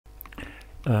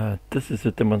This is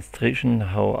a demonstration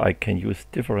how I can use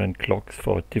different clocks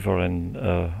for different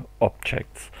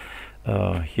objects.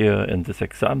 Here in this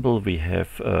example we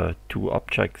have two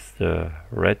objects, the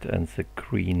red and the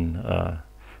green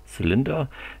cylinder,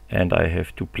 and I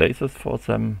have two places for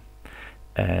them,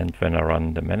 and when I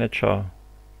run the manager,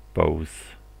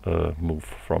 both move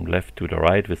from left to the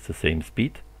right with the same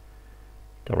speed.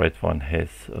 The red one has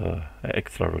an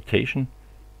extra rotation,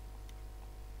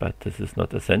 but this is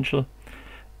not essential.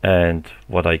 And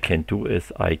what I can do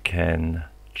is I can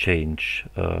change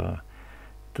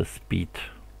the speed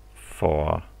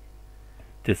for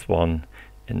this one.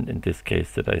 In this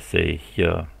case that I say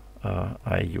here,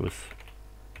 I use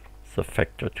the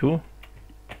factor 2.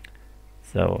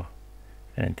 So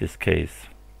in this case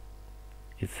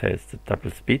it has the double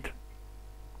speed.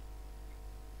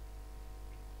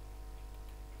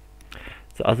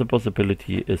 The other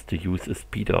possibility is to use a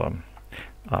speeder.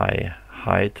 I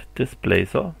hide this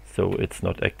placer so it's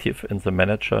not active in the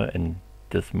manager. In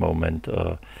this moment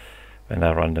when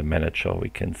I run the manager, we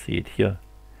can see it here,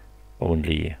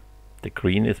 only the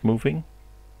green is moving,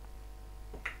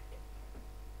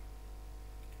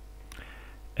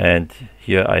 and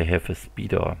here I have a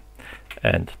speeder,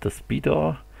 and the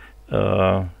speeder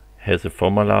has a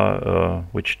formula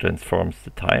which transforms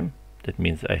the time. That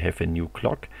means I have a new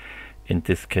clock. In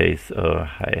this case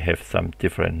I have some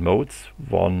different modes.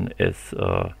 One is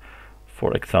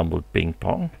for example ping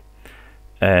pong,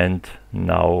 and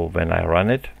now when I run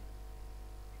it,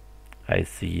 I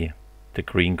see the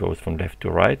green goes from left to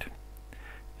right,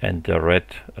 and the red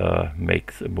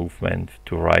makes a movement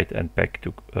to right and back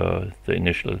to the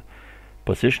initial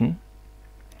position.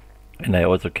 And I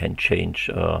also can change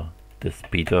the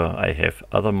speeder. I have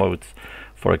other modes,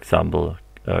 for example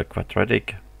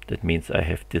quadratic. That means I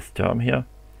have this term here.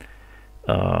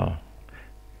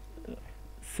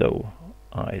 So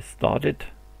I start it,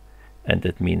 and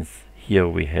that means here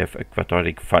we have a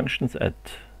quadratic functions. At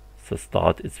the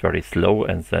start it's very slow,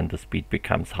 and then the speed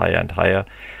becomes higher and higher,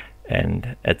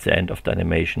 and at the end of the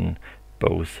animation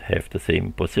both have the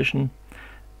same position.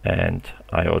 And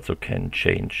I also can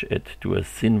change it to a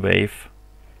sine wave,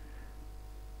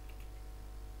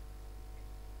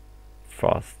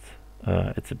 fast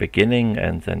at the beginning,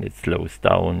 and then it slows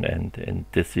down, and in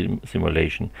this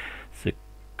simulation the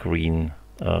green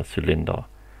cylinder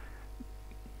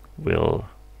will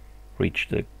reach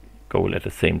the goal at the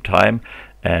same time.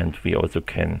 And we also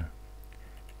can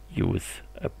use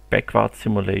a backward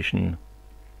simulation.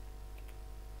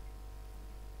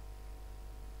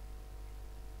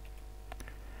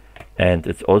 And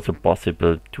it's also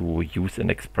possible to use an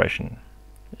expression.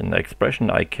 In the expression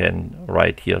I can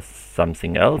write here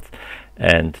something else,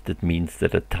 and that means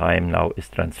that the time now is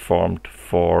transformed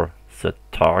for the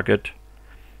target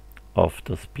of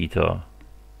the speeder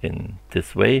in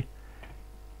this way.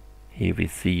 Here we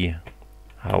see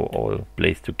how all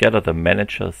plays together. The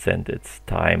manager sends its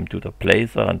time to the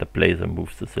placer, and the placer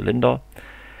moves the cylinder.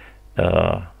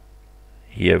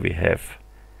 Here we have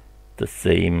the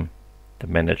same. The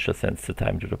manager sends the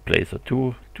time to the placer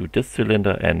 2 to this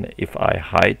cylinder, and if I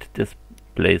hide this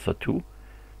placer 2,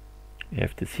 we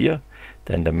have this here,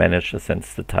 then the manager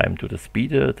sends the time to the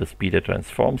speeder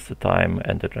transforms the time,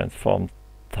 and the transformed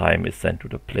time is sent to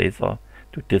the placer,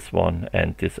 to this one,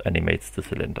 and this animates the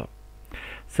cylinder.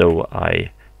 So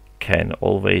I can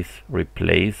always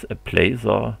replace a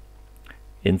placer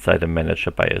inside a manager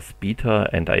by a speeder,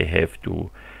 and I have to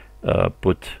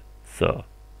put the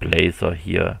placer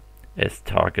here as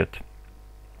target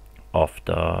of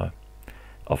the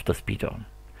speeder.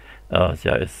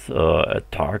 There is a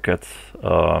target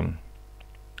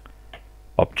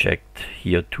object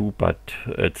here too, but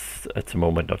it's at the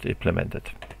moment not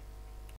implemented.